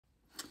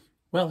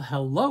Well,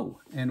 hello,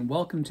 and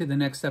welcome to the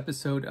next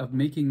episode of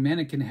Making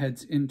Mannequin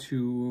Heads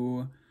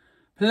into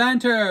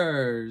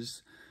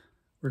Planters.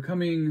 We're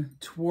coming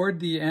toward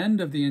the end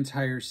of the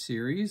entire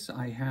series.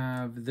 I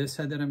have this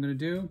head that I'm going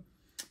to do.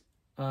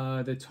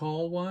 The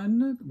tall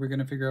one, we're going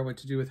to figure out what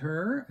to do with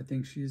her. I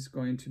think she's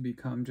going to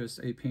become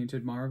just a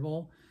painted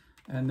marvel.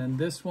 And then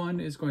this one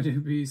is going to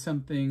be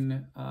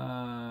something,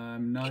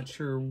 I'm not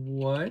sure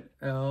what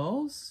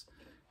else.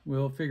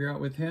 We'll figure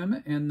out with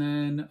him, and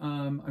then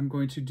I'm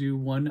going to do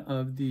one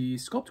of the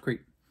Sculpt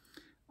Crate,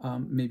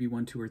 maybe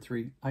 1, 2, or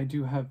 3. I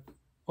do have,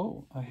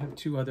 I have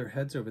 2 other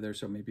heads over there,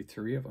 so maybe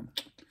 3 of them.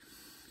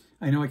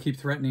 I know I keep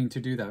threatening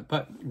to do that,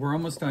 but we're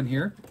almost done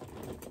here.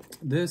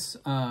 This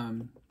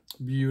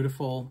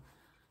beautiful,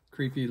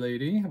 creepy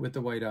lady with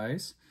the white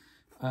eyes,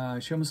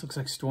 she almost looks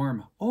like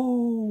Storm.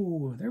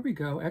 Oh, there we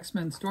go,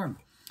 X-Men Storm.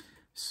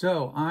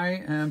 So I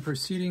am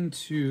proceeding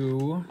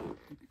to...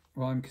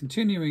 Well, I'm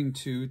continuing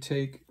to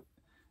take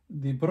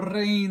the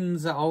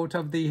brains out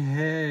of the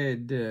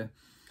head.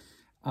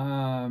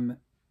 I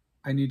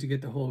need to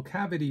get the whole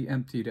cavity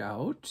emptied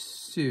out,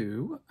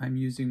 so I'm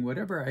using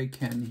whatever I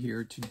can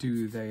here to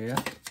do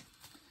that.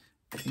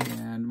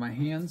 And my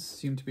hands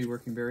seem to be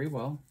working very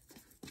well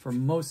for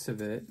most of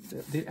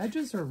it. The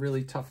edges are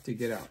really tough to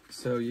get out,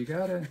 so you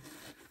gotta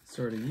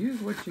sort of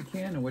use what you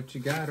can and what you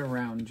got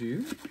around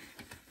you.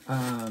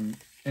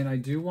 And I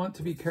do want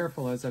to be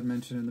careful, as I've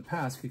mentioned in the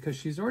past, because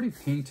she's already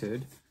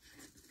painted.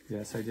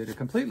 Yes, I did it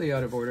completely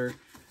out of order.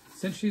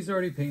 Since she's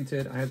already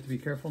painted, I have to be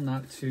careful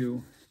not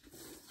to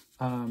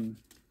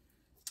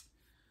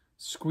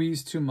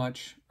squeeze too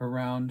much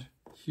around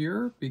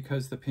here,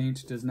 because the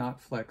paint does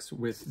not flex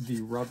with the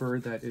rubber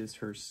that is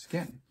her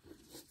skin.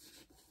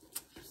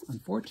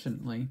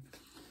 Unfortunately,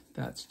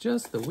 that's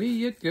just the way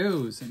it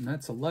goes, and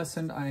that's a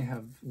lesson I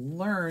have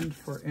learned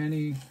for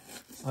any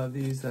of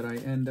these that I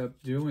end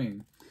up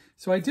doing.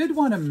 So I did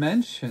want to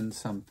mention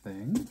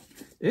something.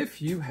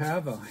 If you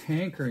have a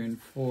hankering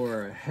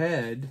for a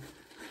head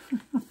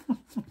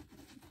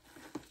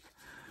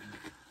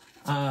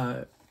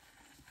that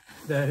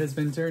has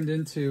been turned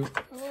into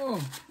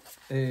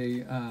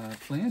a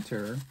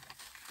planter,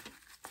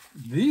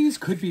 these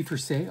could be for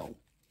sale.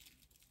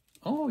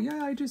 Oh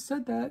yeah, I just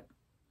said that.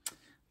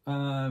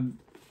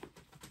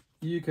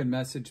 You can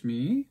message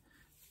me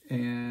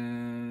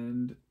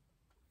and...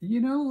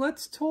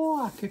 let's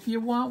talk if you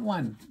want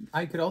one.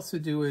 I could also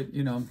do it,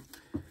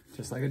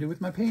 just like I do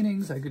with my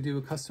paintings. I could do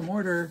a custom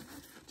order,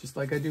 just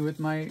like I do with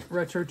my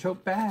retro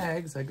tote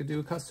bags. I could do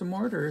a custom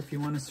order if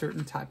you want a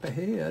certain type of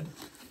head.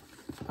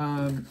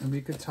 And we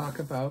could talk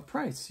about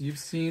price. You've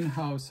seen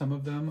how some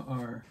of them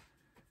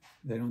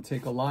they don't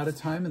take a lot of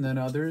time, and then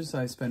others,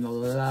 I spend a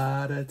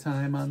lot of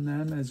time on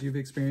them, as you've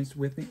experienced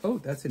with me. Oh,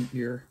 that's an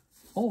ear.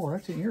 Oh,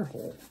 that's an ear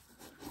hole.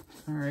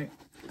 All right.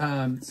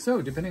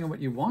 So depending on what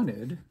you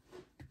wanted,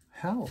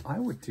 hell, I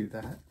would do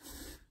that.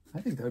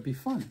 I think that would be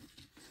fun.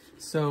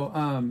 So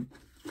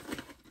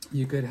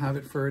you could have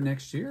it for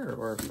next year,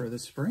 or for the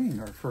spring,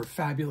 or for a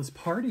fabulous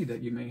party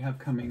that you may have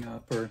coming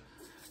up, or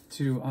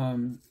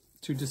to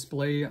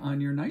display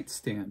on your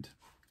nightstand.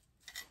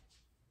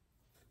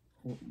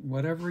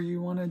 Whatever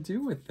you want to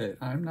do with it,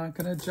 I'm not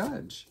going to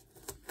judge.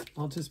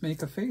 I'll just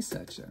make a face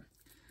at you.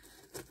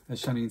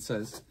 As Shanine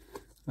says,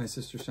 my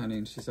sister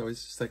Shanine, she's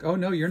always just like, oh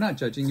no, you're not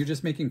judging, you're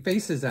just making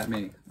faces at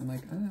me. I'm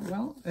like,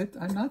 well,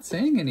 I'm not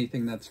saying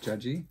anything that's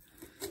judgy.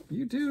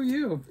 You do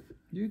you.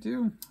 You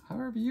do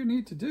however you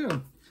need to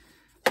do.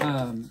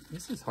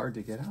 This is hard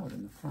to get out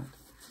in the front.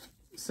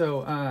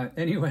 So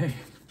anyway,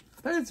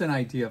 that's an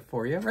idea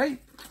for you, right?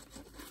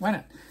 Why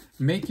not?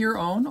 Make your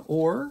own,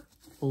 or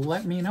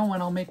let me know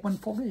and I'll make one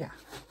for you.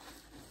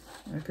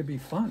 That could be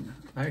fun.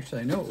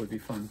 Actually, I know it would be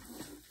fun.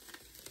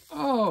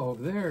 Oh,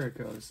 there it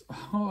goes.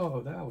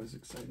 Oh, that was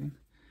exciting.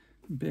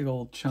 Big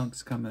old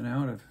chunks coming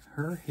out of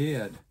her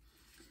head.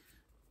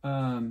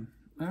 All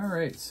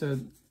right, so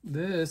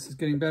this is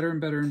getting better and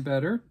better and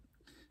better.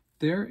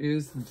 There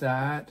is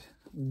that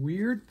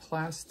weird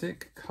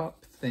plastic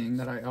cup thing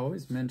that I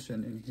always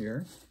mention in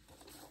here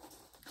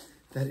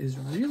that is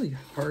really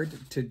hard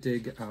to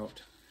dig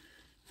out.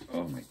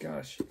 Oh my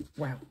gosh.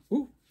 Wow.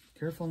 Ooh,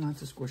 careful not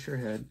to squish your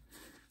head.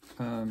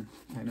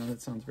 I know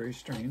that sounds very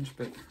strange,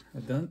 but I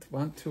don't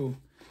want to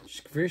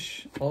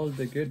squish all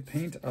the good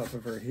paint off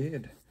of her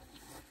head.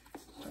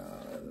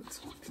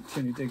 Let's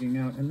continue digging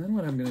out. And then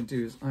what I'm going to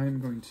do is I'm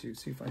going to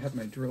see if I have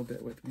my drill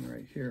bit with me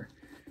right here.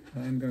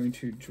 I'm going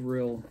to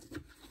drill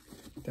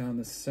down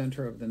the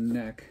center of the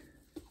neck.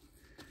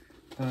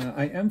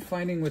 I am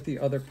finding with the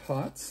other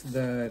pots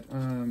that,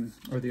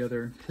 or the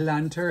other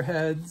planter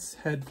heads,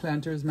 head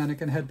planters,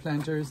 mannequin head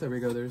planters, there we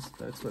go,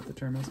 that's what the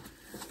term is,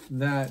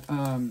 that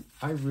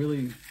I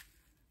really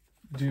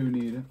do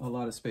need a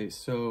lot of space.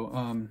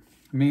 So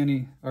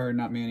Manny, or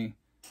not Manny,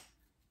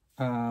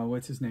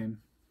 what's his name?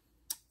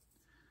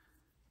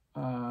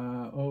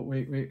 Oh,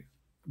 wait.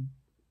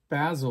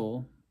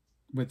 Basil,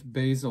 with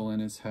basil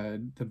in his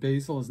head. The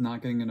basil is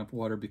not getting enough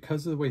water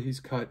because of the way he's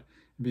cut,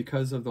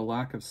 because of the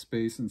lack of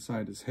space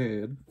inside his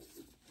head.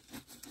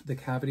 The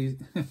cavity,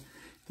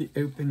 the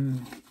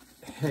open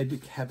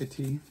head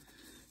cavity,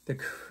 the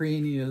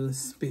cranial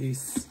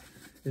space,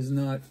 is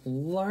not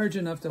large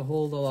enough to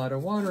hold a lot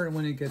of water. And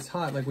when it gets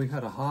hot, like we've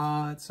had a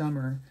hot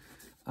summer,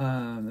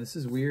 this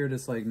is weird.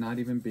 It's like not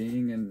even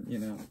being in, you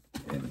know,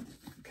 in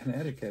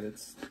Connecticut.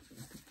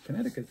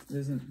 Connecticut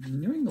isn't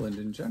New England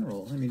in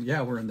general. I mean,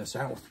 yeah, we're in the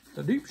South,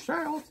 the deep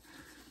South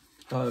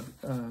of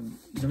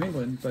New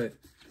England, but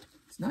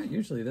it's not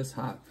usually this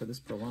hot for this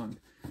prolonged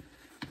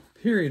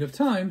period of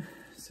time.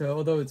 So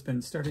although it's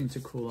been starting to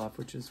cool off,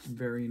 which is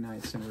very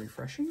nice and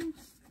refreshing,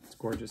 it's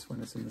gorgeous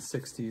when it's in the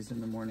 60s in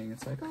the morning.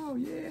 It's like, oh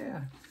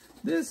yeah,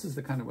 this is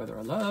the kind of weather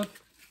I love.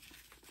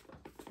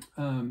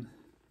 But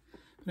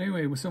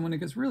anyway, so when it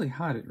gets really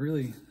hot,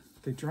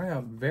 they dry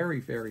out very,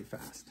 very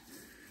fast.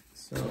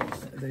 So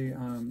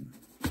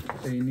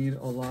they need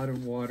a lot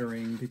of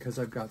watering because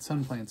I've got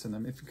sun plants in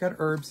them. If you've got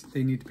herbs,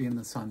 they need to be in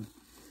the sun.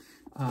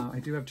 I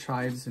do have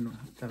chives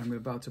that I'm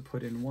about to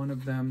put in one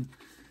of them.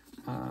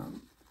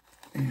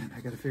 And I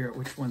got to figure out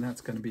which one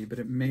that's going to be, but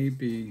it may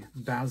be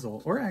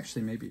basil, or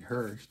actually maybe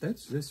her.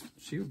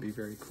 She would be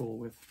very cool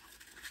with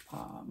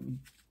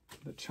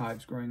the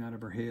chives growing out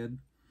of her head.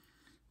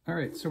 All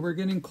right, so we're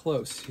getting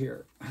close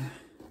here.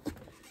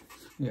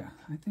 Yeah,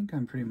 I think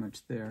I'm pretty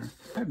much there.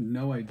 I have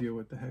no idea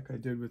what the heck I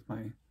did with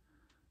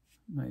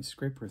my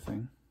scraper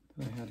thing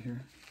that I had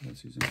here that I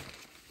was using.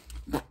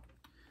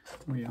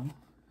 Well,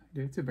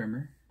 it's a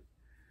bummer.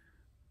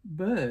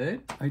 But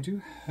I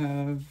do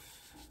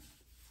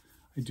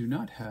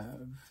not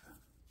have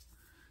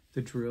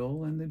the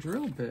drill and the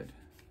drill bit.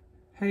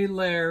 Hey,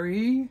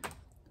 Larry.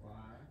 What?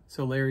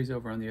 So Larry's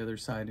over on the other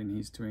side and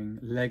he's doing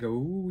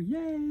Lego.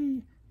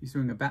 Yay! He's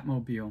doing a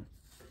Batmobile.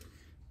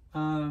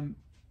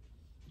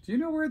 Do you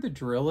know where the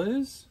drill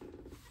is?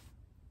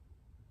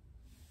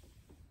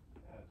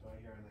 It's right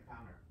here on the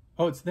counter.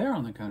 Oh, it's there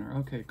on the counter.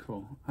 Okay,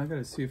 cool. I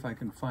gotta see if I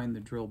can find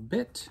the drill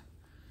bit.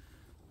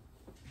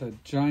 The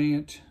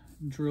giant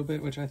drill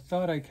bit, which I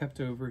thought I kept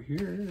over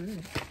here,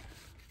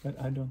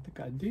 but I don't think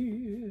I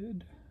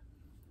did.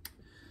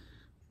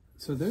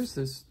 So there's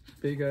this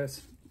big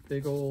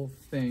old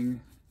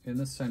thing in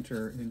the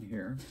center in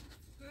here.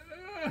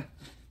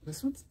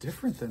 This one's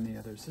different than the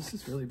others. This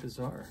is really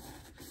bizarre.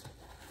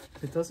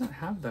 It doesn't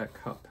have that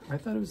cup. I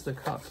thought it was the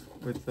cup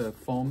with the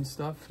foam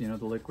stuff, you know,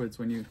 the liquids,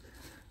 when you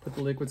put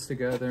the liquids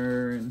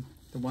together and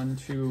the 1,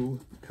 2,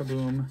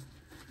 kaboom,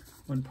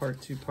 1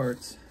 part, 2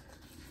 parts.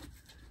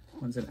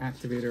 One's an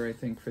activator, I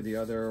think, for the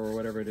other, or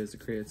whatever it is. It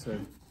creates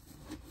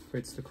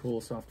the cool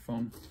soft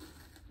foam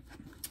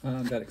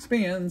that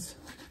expands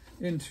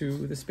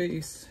into the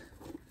space.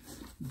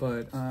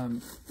 But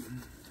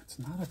it's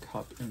not a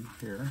cup in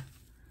here.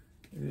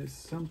 It is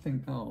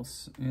something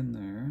else in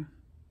there.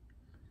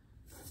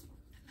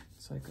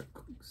 It's like a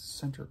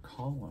center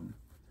column,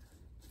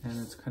 and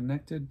it's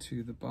connected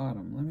to the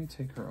bottom. Let me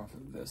take her off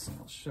of this and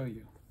I'll show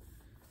you.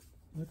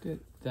 Look at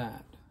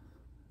that.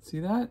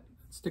 See that?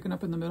 It's sticking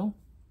up in the middle.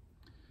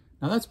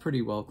 Now that's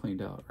pretty well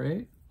cleaned out,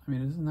 right? I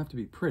mean, it doesn't have to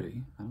be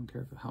pretty. I don't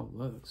care how it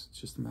looks. It's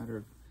just a matter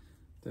of,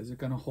 is it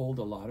going to hold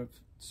a lot of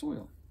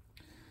soil?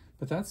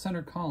 But that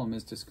center column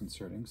is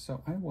disconcerting,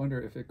 so I wonder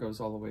if it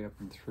goes all the way up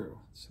and through.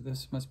 So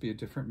this must be a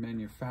different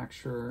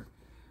manufacturer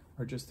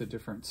or just a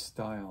different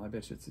style. I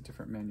bet you it's a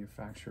different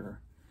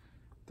manufacturer.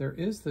 There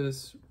is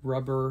this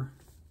rubber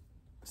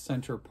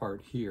center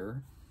part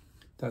here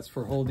that's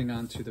for holding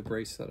on to the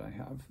brace that I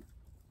have.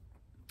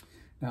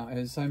 Now,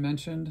 as I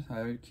mentioned,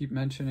 I keep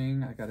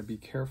mentioning, I gotta be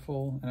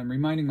careful, and I'm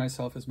reminding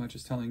myself as much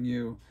as telling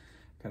you,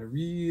 gotta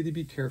really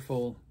be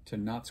careful to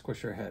not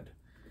squish your head,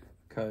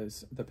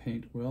 because the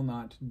paint will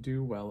not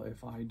do well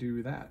if I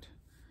do that.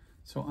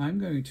 So I'm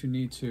going to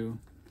need to,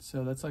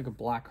 so that's like a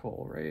black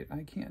hole, right?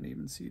 I can't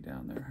even see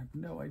down there. I have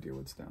no idea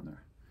what's down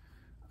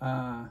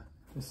there.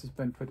 This has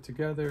been put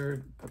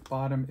together. The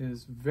bottom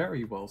is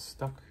very well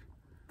stuck.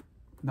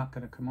 Not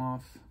gonna come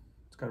off.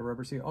 It's got a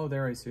rubber seal. Oh,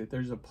 there I see it.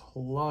 There's a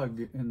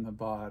plug in the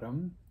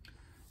bottom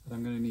that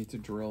I'm gonna need to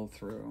drill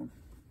through.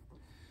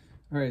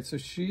 All right, so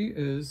she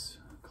is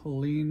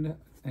cleaned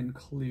and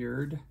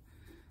cleared.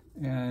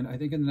 And I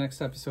think in the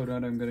next episode,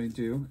 what I'm going to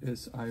do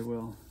is I'm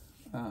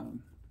going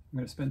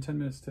to spend 10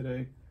 minutes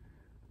today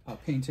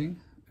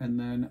painting, and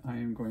then I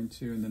am going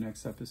to, in the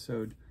next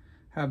episode,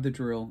 have the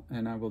drill,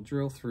 and I will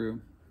drill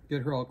through,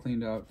 get her all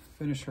cleaned out,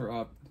 finish her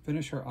up,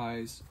 finish her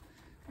eyes.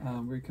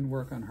 We can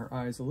work on her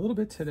eyes a little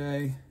bit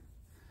today,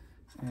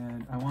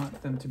 and I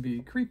want them to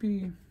be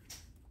creepy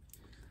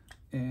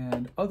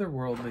and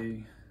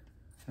otherworldly,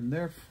 and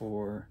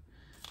therefore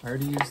I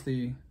already used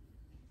the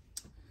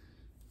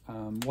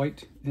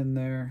white in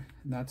there,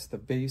 and that's the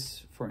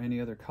base for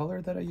any other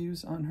color that I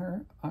use on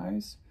her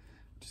eyes.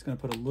 I'm just going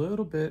to put a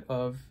little bit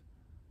of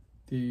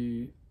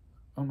the,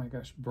 oh my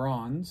gosh,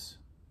 bronze,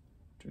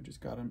 which I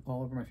just got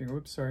all over my finger.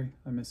 Whoops, sorry,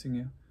 I'm missing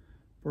you.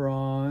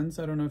 Bronze,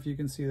 I don't know if you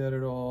can see that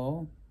at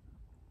all.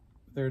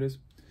 There it is.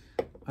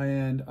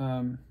 And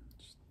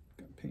just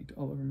got paint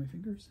all over my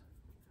fingers.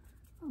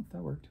 Oh,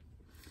 that worked.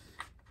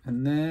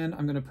 And then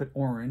I'm going to put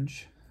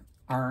orange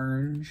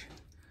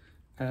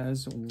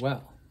as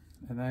well.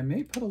 And I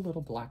may put a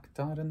little black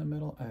dot in the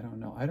middle. I don't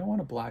know. I don't want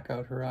to black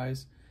out her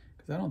eyes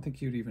because I don't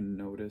think you'd even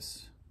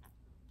notice.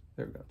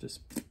 There we go.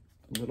 Just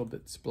a little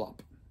bit splop.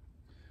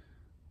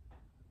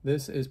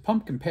 This is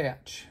Pumpkin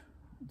Patch.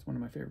 It's one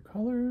of my favorite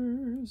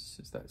colors.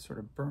 It's that sort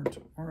of burnt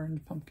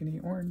orange, pumpkin-y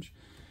orange.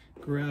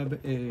 Grab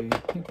a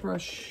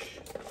paintbrush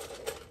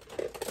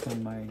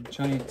from my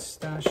giant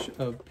stash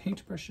of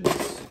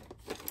paintbrushes.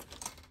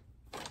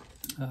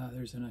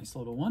 There's a nice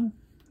little one.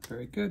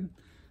 Very good.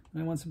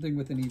 And I want something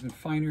with an even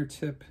finer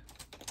tip.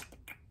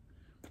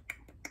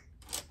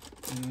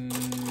 And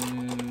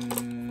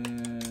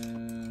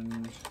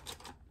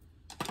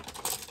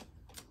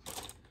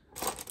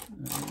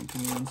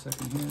give me 1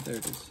 second here. There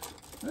it is.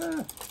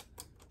 Ah,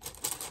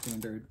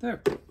 standard.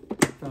 There.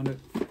 Found it.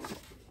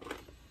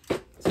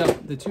 So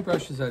the two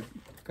brushes I've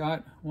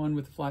got, one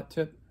with a flat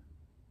tip.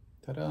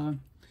 Ta-da.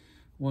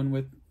 One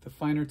with the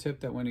finer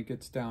tip that when it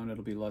gets down,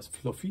 it'll be less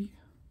fluffy.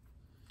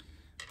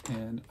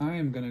 And I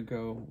am going to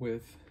go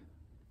with,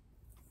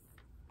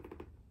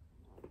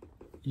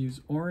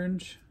 use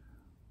orange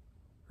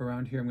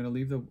around here. I'm going to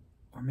leave the,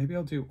 or maybe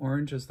I'll do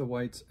orange as the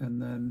whites and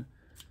then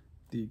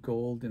the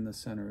gold in the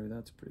center.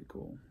 That's pretty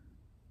cool.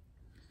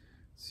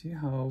 See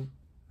how,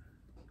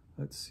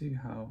 let's see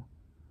how,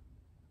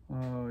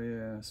 oh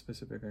yeah,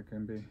 specific I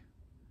can be.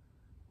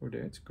 Oh,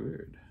 that's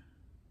good.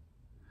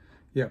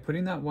 Yeah,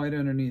 putting that white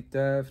underneath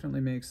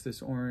definitely makes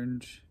this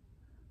orange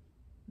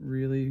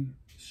really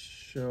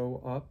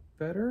show up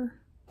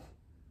better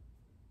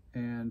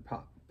and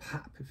pop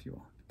if you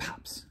will.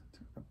 Pops.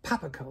 A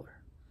pop of color.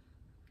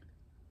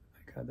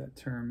 Like how that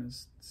term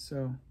is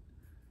so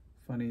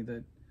funny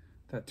that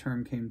that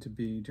term came to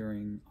be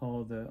during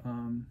all the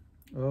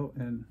oh,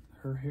 and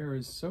her hair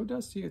is so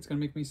dusty it's gonna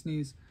make me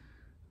sneeze.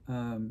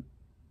 During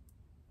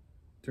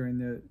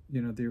the,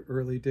 you know, the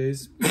early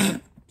days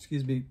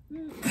excuse me.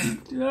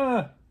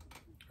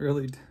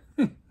 Early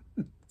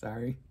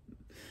sorry.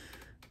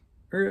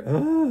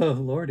 Oh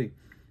lordy.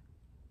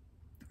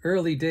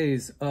 Early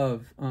days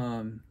of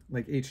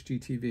like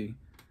HGTV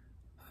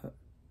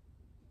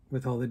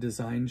with all the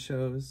design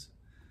shows,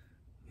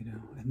 you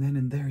know, and then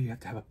in there you have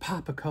to have a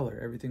pop of color.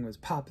 Everything was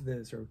pop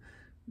this or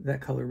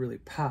that color really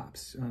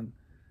pops on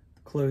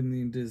the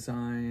clothing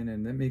design,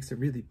 and that makes it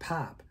really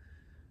pop.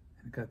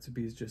 And it got to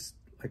be just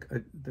like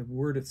the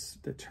word, it's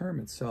the term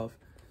itself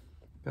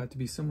got to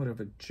be somewhat of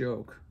a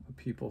joke of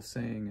people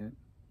saying it.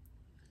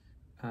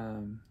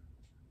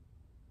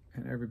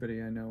 And everybody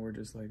I know were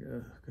just like,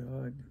 oh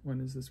God, when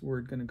is this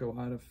word going to go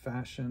out of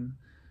fashion?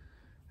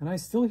 And I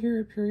still hear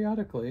it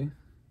periodically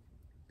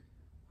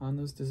on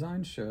those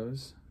design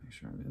shows. Make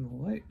sure I'm in the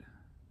light.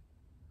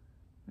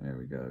 There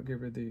we go.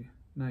 Give her the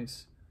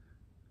nice,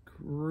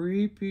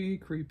 creepy,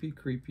 creepy,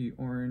 creepy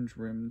orange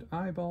rimmed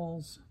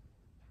eyeballs.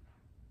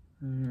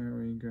 There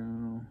we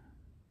go.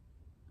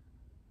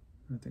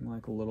 Nothing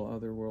like a little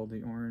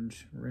otherworldly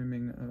orange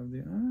rimming of the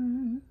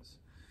eyes.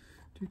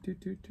 Doo, doo,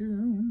 doo,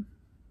 doo.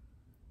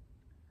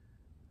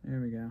 There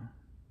we go.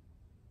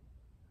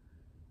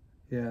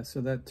 Yeah,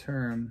 so that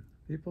term,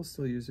 people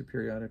still use it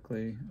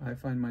periodically. I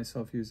find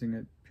myself using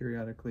it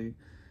periodically,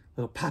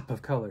 little pop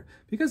of color.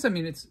 Because, I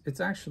mean,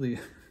 it's actually,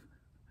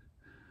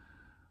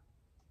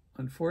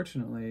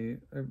 unfortunately,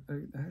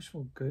 an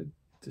actual good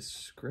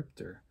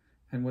descriptor.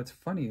 And what's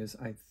funny is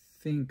I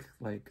think,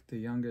 like, the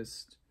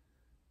youngest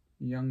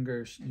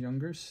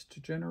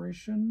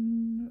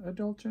generation,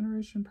 adult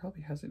generation,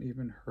 probably hasn't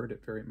even heard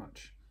it very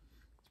much.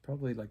 It's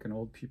probably like an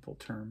old people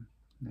term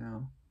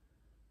now.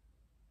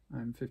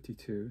 I'm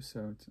 52,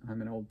 so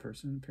I'm an old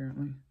person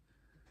apparently.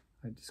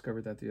 I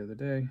discovered that the other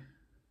day.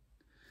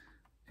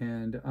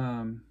 And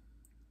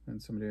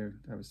somebody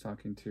I was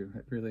talking to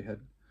really had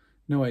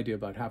no idea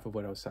about half of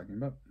what I was talking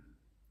about.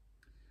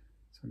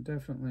 So I'm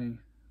definitely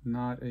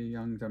not a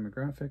young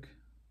demographic.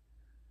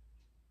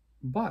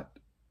 But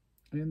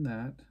in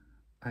that,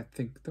 I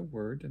think the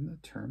word and the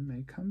term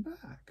may come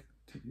back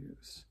to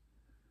use.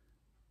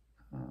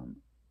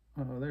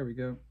 Oh, there we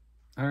go.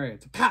 All right,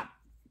 it's a pop.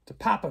 It's a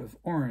pop of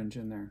orange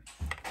in there.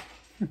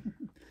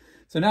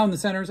 So now in the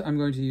centers, I'm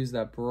going to use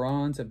that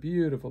bronze, a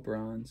beautiful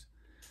bronze.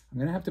 I'm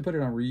going to have to put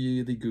it on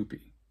really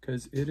goopy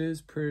because it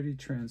is pretty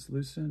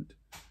translucent,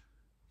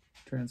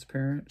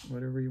 transparent,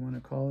 whatever you want to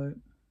call it.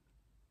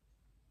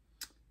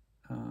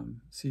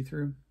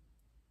 See-through.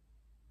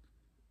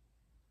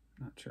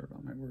 Not sure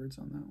about my words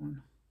on that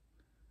one.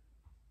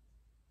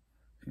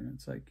 You know,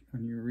 it's like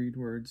when you read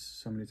words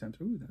so many times,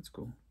 ooh, that's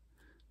cool.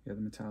 Yeah,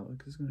 the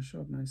metallic is going to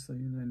show up nicely,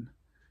 and then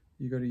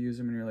you go to use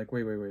them and you're like,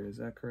 wait, is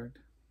that correct?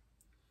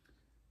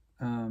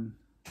 Ooh,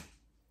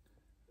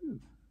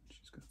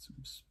 she's got some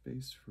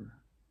space for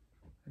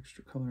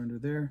extra color under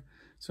there.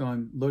 So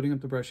I'm loading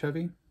up the brush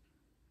heavy,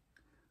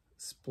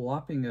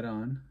 splopping it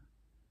on,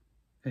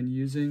 and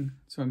using,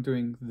 so I'm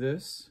doing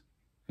this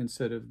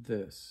instead of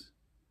this.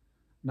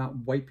 Not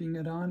wiping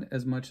it on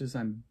as much as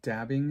I'm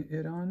dabbing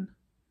it on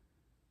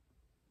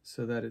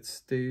so that it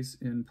stays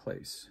in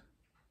place.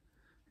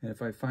 And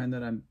if I find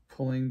that I'm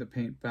pulling the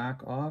paint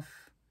back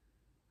off,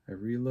 I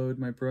reload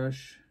my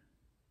brush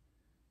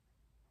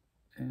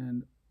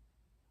and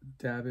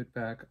dab it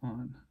back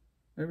on.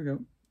 There we go.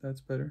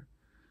 That's better.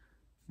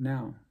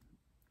 Now,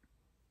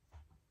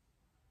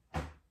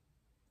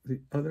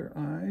 the other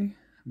eye,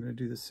 I'm going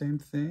to do the same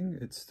thing.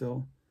 It's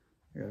still,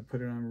 I got to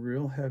put it on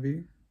real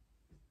heavy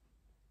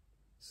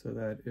so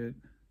that it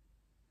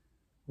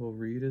will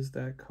read as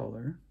that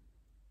color.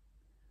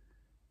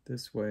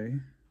 This way,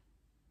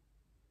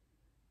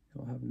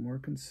 it'll have a more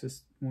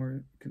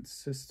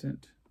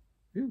consistent,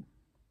 ew,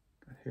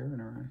 got hair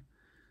in our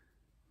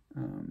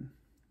eye,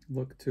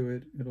 look to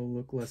it. It'll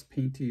look less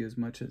painty as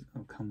much as,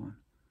 oh, come on.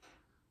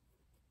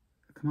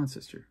 Come on,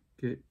 sister.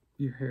 Get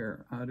your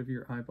hair out of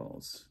your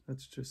eyeballs.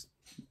 That's just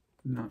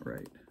not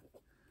right.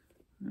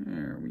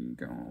 There we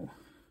go.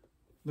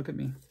 Look at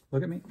me.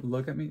 Look at me.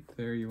 Look at me.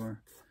 There you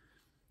are.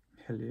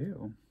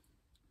 Hello.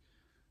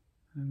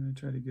 I'm going to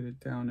try to get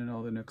it down in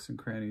all the nooks and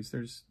crannies.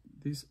 There's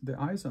the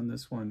eyes on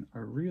this one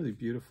are really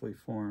beautifully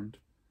formed.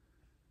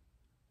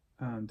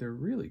 They're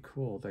really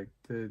cool. Like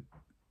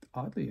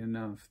oddly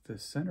enough, the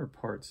center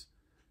parts,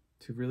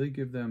 to really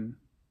give them,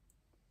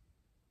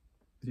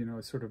 you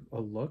know, sort of a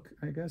look,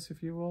 I guess,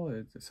 if you will,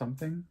 it's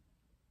something.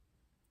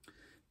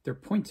 They're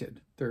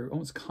pointed. They're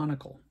almost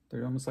conical.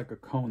 They're almost like a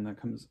cone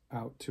that comes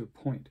out to a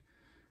point.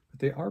 But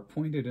they are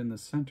pointed in the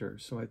center.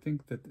 So I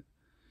think that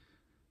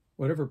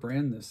whatever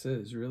brand this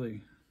is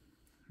really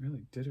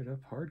did it up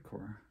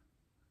hardcore.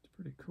 It's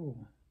pretty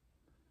cool.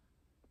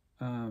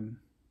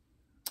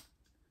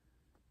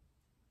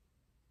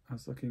 I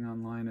was looking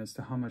online as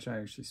to how much I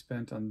actually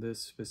spent on this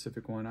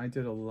specific one. I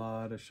did a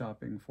lot of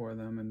shopping for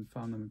them and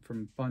found them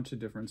from a bunch of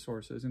different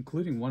sources,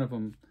 including one of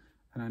them,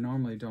 and I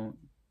normally don't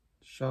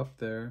shop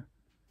there,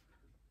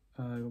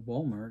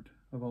 Walmart,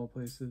 of all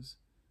places,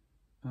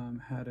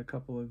 had a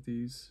couple of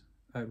these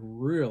at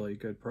really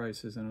good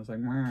prices, and I was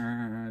like,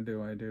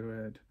 do I do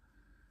it?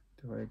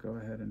 Do I go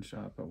ahead and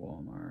shop at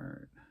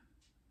Walmart?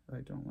 I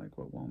don't like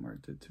what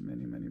Walmart did to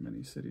many, many,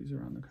 many cities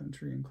around the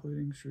country,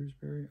 including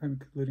Shrewsbury,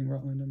 including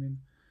Rutland, I mean.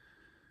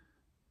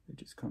 They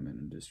just come in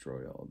and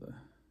destroy all the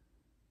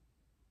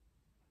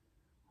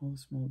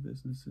small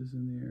businesses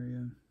in the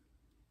area.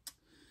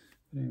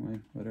 But anyway,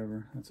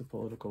 whatever. That's a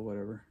political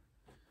whatever.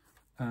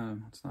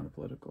 It's not a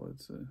political,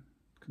 it's a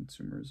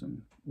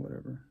consumerism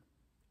whatever.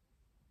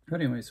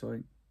 But anyway,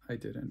 so I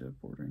did end up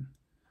ordering.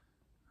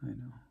 I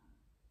know.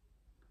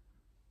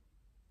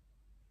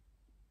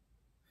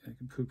 I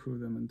can poo-poo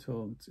them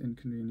until it's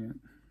inconvenient.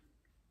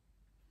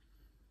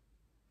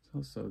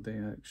 Also, they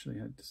actually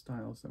had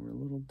styles that were a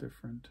little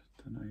different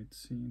than I had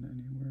seen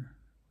anywhere.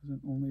 It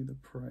wasn't only the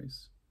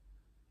price.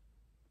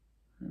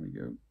 There we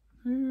go.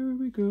 There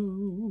we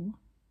go.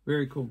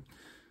 Very cool.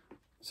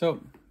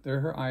 So, there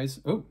are her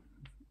eyes. Oh,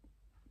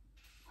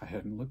 I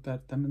hadn't looked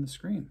at them in the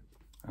screen.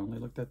 I only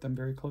looked at them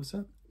very close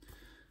up.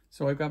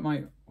 So I got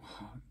my,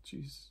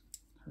 jeez,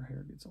 her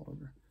hair gets all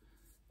over.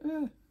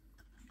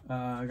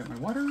 I got my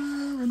water,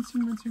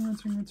 rinsing.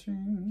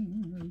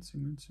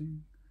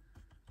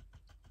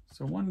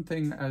 So one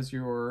thing as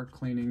you're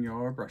cleaning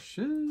your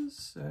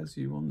brushes, as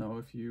you will know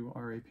if you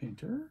are a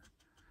painter,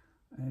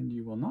 and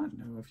you will not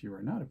know if you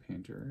are not a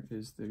painter,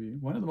 is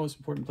one of the most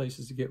important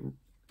places to get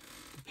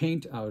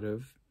paint out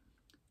of.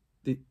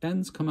 The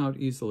ends come out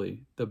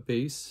easily. The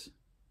base,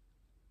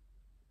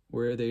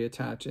 where they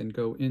attach and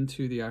go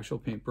into the actual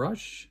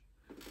paintbrush.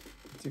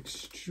 It's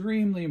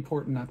extremely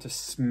important not to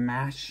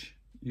smash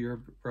your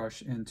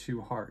brush in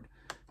too hard.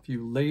 If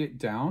you lay it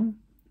down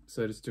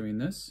so that it's doing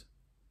this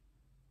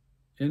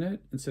in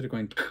it, instead of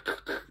going,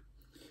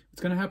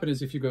 what's going to happen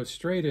is if you go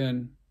straight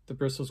in, the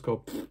bristles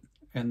go,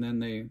 and then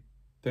they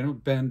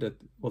don't bend at,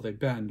 well, they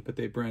bend, but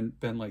they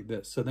bend like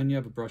this. So then you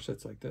have a brush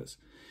that's like this.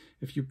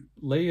 If you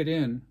lay it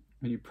in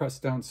and you press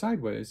down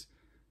sideways,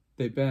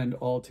 they bend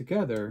all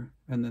together,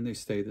 and then they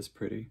stay this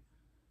pretty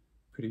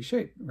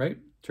shape, right?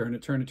 Turn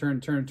it. I'm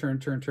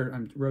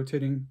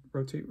rotating,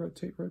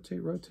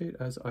 rotate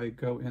as I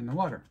go in the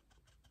water.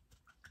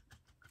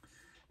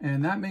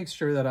 And that makes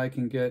sure that I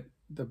can get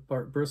the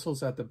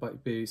bristles at the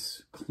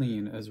base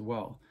clean as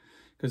well.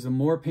 Because the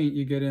more paint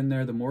you get in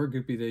there, the more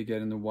goopy they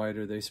get and the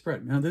wider they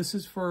spread. Now this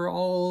is for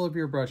all of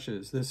your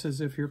brushes. This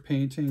is if you're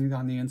painting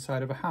on the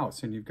inside of a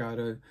house and you've got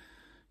a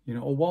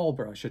wall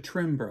brush, a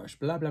trim brush,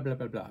 blah, blah, blah,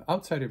 blah, blah.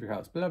 Outside of your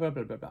house, blah, blah,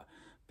 blah, blah, blah.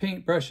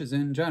 Paint brushes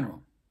in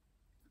general.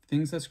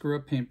 Things that screw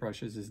up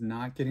paintbrushes is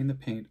not getting the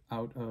paint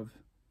out of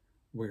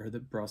where the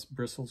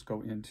bristles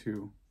go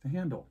into the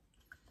handle.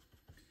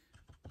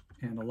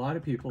 And a lot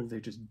of people, they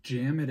just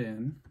jam it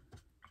in.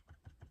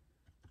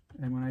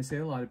 And when I say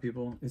a lot of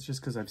people, it's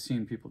just because I've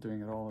seen people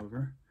doing it all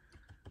over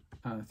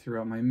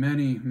throughout my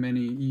many,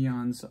 many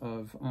eons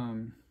of,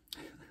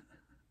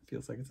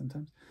 feels like it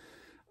sometimes,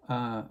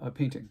 of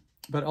painting.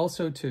 But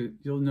also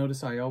you'll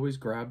notice I always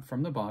grab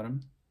from the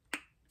bottom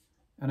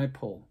and I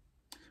pull.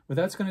 What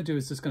that's going to do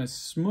is it's going to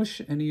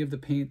smush any of the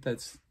paint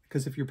because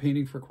if you're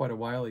painting for quite a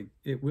while,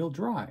 it will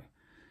dry.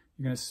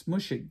 You're going to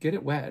smush it, get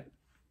it wet,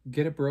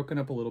 get it broken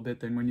up a little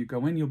bit. Then when you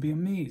go in, you'll be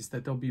amazed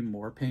that there'll be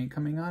more paint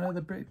coming out of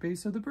the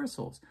base of the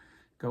bristles.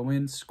 Go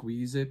in,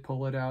 squeeze it,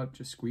 pull it out,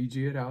 just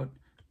squeegee it out.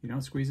 You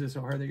don't squeeze it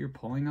so hard that you're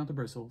pulling out the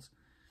bristles.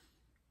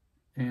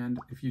 And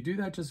if you do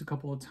that just a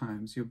couple of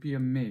times, you'll be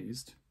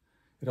amazed.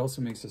 It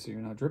also makes it so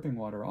you're not dripping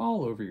water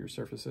all over your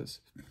surfaces.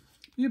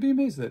 You'll be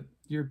amazed that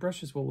your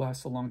brushes will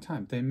last a long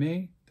time.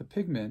 The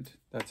pigment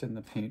that's in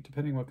the paint,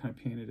 depending what kind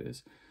of paint it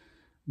is,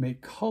 may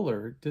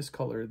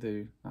discolor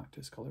the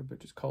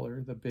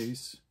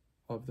base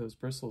of those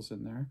bristles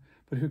in there.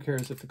 But who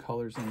cares if the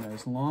color's in there,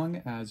 as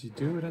long as you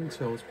do it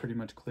until it's pretty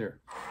much clear.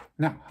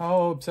 Now,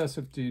 how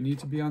obsessive do you need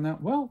to be on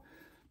that? Well,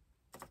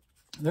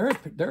 there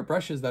are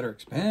brushes that are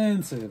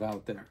expensive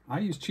out there. I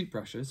use cheap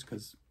brushes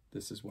because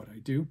this is what I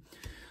do.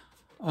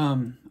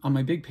 On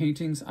my big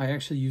paintings, I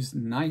actually use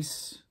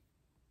nice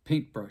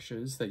paint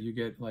brushes that you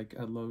get like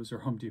at Lowe's or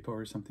Home Depot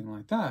or something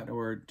like that,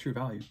 or True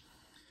Value.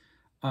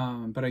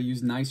 But I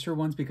use nicer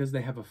ones because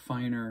they have a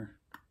finer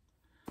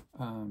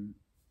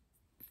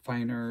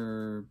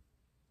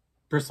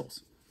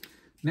bristles.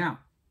 Now,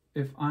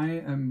 if I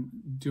am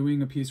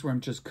doing a piece where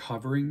I'm just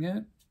covering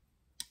it,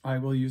 I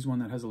will use one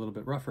that has a little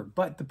bit rougher.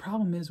 But the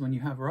problem is when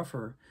you have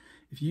rougher,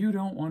 if you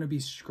don't want to be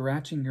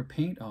scratching your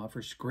paint off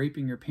or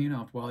scraping your paint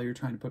off while you're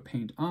trying to put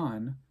paint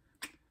on,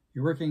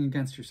 you're working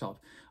against yourself.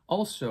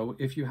 Also,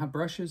 if you have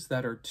brushes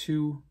that are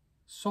too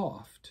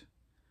soft,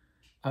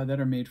 that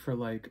are made for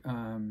like,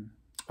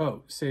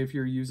 say if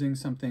you're using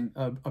something,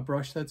 a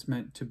brush that's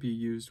meant to be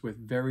used with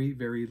very,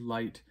 very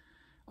light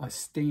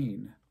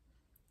stain,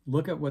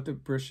 look at what the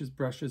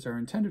brushes are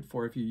intended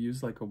for. If you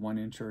use like a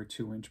 1-inch or a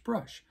 2-inch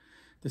brush,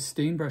 the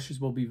stain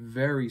brushes will be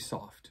very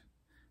soft.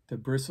 The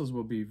bristles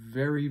will be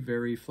very,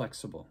 very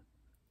flexible,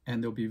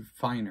 and they'll be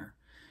finer.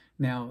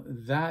 Now,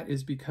 that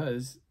is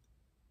because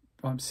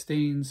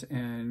stains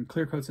and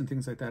clear coats and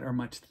things like that are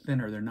much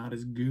thinner. They're not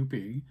as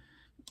goopy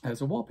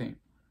as a wall paint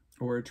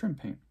or a trim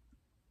paint.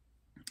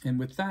 And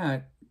with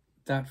that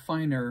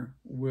finer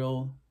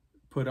will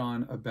put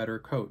on a better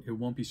coat. It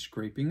won't be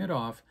scraping it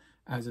off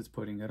as it's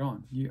putting it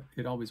on.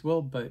 It always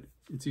will, but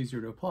it's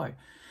easier to apply.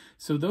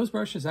 So those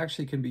brushes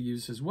actually can be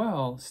used as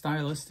well,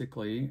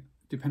 stylistically,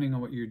 depending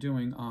on what you're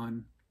doing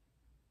on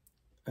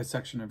a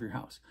section of your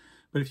house.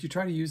 But if you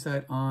try to use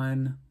that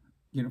on,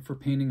 for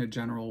painting a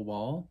general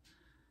wall,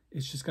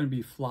 it's just going to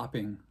be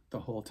flopping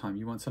the whole time.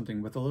 You want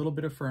something with a little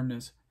bit of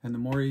firmness, and the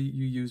more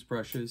you use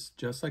brushes,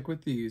 just like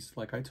with these,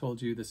 like I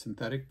told you, the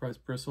synthetic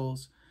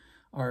bristles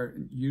are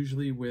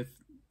usually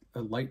with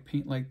a light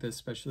paint like this,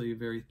 especially a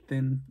very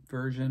thin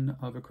version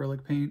of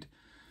acrylic paint,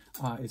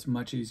 it's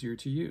much easier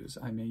to use.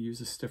 I may use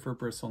a stiffer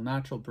bristle,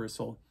 natural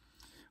bristle,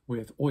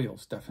 with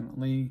oils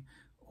definitely,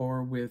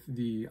 or with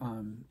the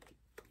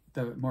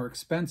more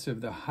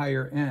expensive, the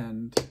higher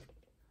end,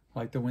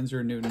 like the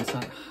Winsor & Newton. It's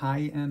not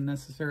high end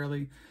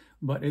necessarily,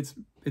 but it's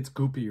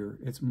goopier.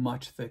 It's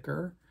much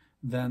thicker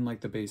than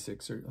like the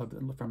basics or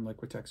from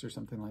Liquitex or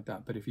something like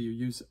that. But if you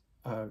use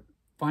a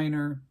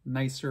finer,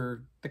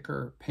 nicer,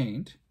 thicker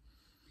paint,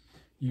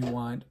 you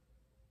want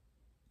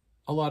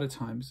a lot of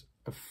times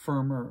a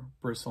firmer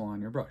bristle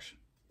on your brush.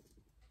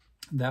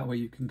 That way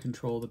you can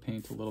control the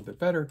paint a little bit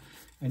better,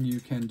 and you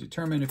can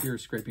determine if you're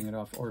scraping it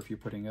off or if you're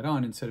putting it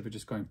on instead of it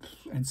just going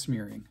and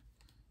smearing,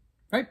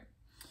 right?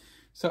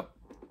 So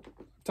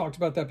talked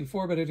about that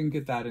before, but I didn't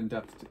get that in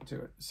depth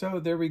to it. So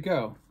there we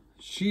go.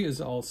 She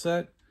is all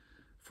set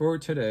for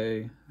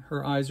today.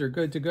 Her eyes are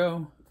good to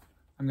go.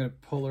 I'm going to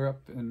pull her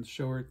up and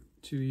show her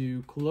to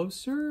you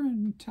closer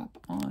and tap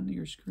on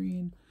your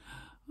screen.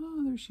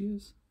 Oh, there she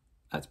is.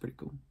 That's pretty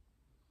cool.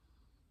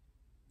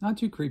 Not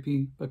too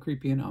creepy, but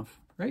creepy enough,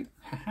 right?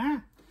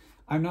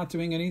 I'm not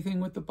doing anything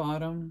with the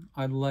bottom.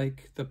 I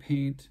like the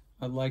paint.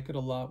 I like it a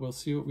lot. We'll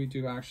see what we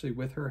do actually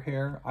with her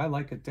hair. I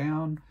like it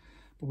down,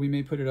 but we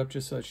may put it up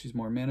just so that she's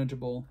more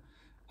manageable,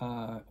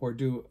 or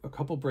do a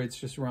couple braids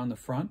just around the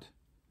front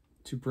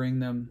to bring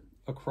them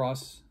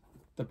across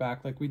the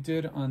back like we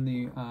did on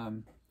the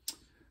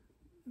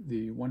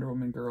Wonder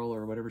Woman girl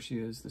or whatever she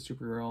is, the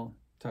Supergirl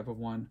type of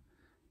one.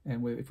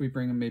 And if we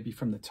bring them maybe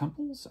from the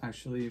temples,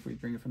 actually, if we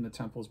bring it from the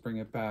temples, bring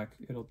it back,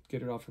 it'll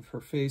get it off of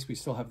her face. We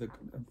still have the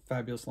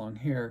fabulous long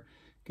hair.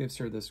 Gives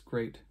her this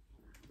great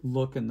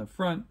look in the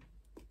front.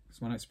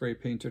 Because when I spray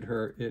painted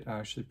her, it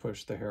actually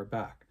pushed the hair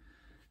back.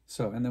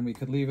 So, and then we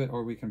could leave it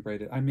or we can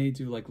braid it. I may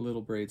do like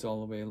little braids all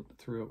the way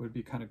through. It would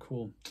be kind of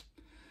cool.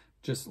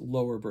 Just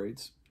lower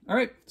braids. All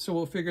right, so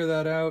we'll figure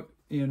that out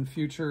in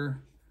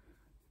future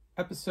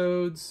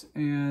episodes,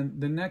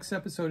 and the next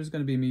episode is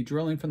going to be me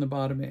drilling from the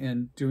bottom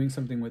and doing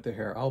something with the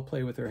hair. I'll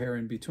play with her hair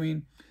in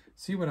between,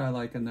 see what I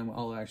like, and then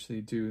I'll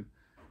actually do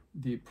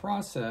the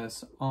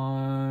process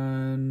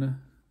on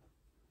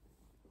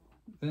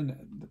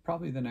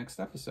probably the next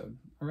episode.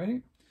 All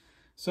right,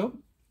 so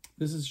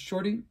this is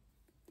shorty,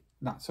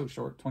 not so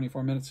short,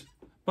 24 minutes,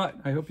 but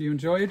I hope you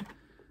enjoyed.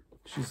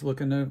 She's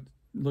looking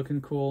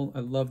cool. I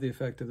love the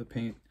effect of the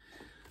paint.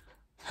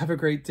 Have a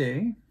great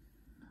day.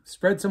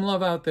 Spread some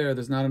love out there.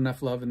 There's not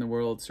enough love in the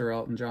world, Sir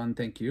Elton John.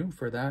 Thank you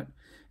for that.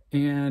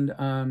 And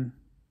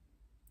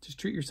just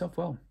treat yourself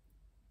well.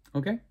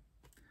 Okay?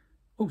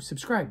 Oh,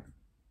 subscribe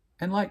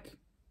and like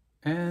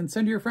and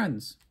send to your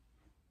friends.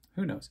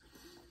 Who knows?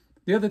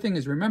 The other thing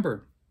is,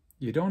 remember,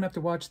 You don't have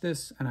to watch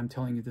this, and I'm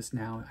telling you this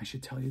now. I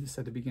should tell you this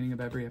at the beginning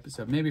of every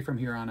episode. Maybe from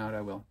here on out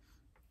I will.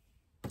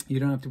 You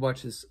don't have to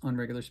watch this on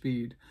regular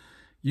speed.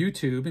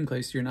 YouTube, in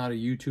case you're not a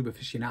YouTube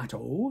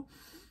aficionado,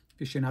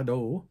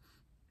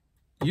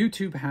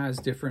 YouTube has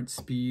different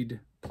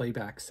speed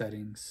playback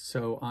settings.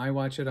 So I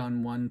watch it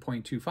on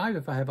 1.25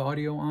 if I have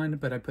audio on,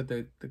 but I put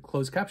the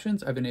closed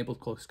captions. I've enabled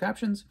closed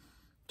captions.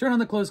 Turn on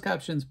the closed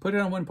captions, put it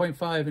on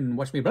 1.5 and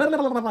watch me blah, blah,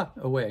 blah, blah, blah,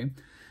 away.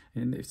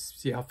 And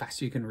see how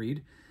fast you can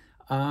read.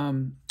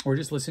 Or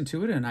just listen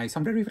to it, and that's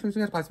what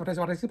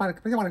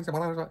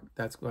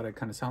I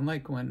kind of sound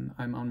like when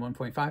I'm on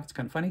 1.5. It's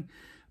kind of funny,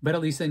 but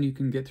at least then you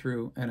can get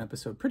through an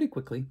episode pretty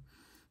quickly.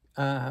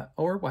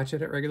 Or watch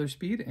it at regular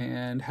speed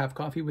and have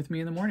coffee with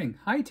me in the morning.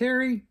 Hi,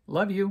 Terry.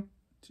 Love you.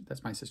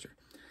 That's my sister.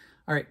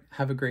 All right.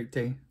 Have a great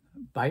day.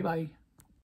 Bye-bye.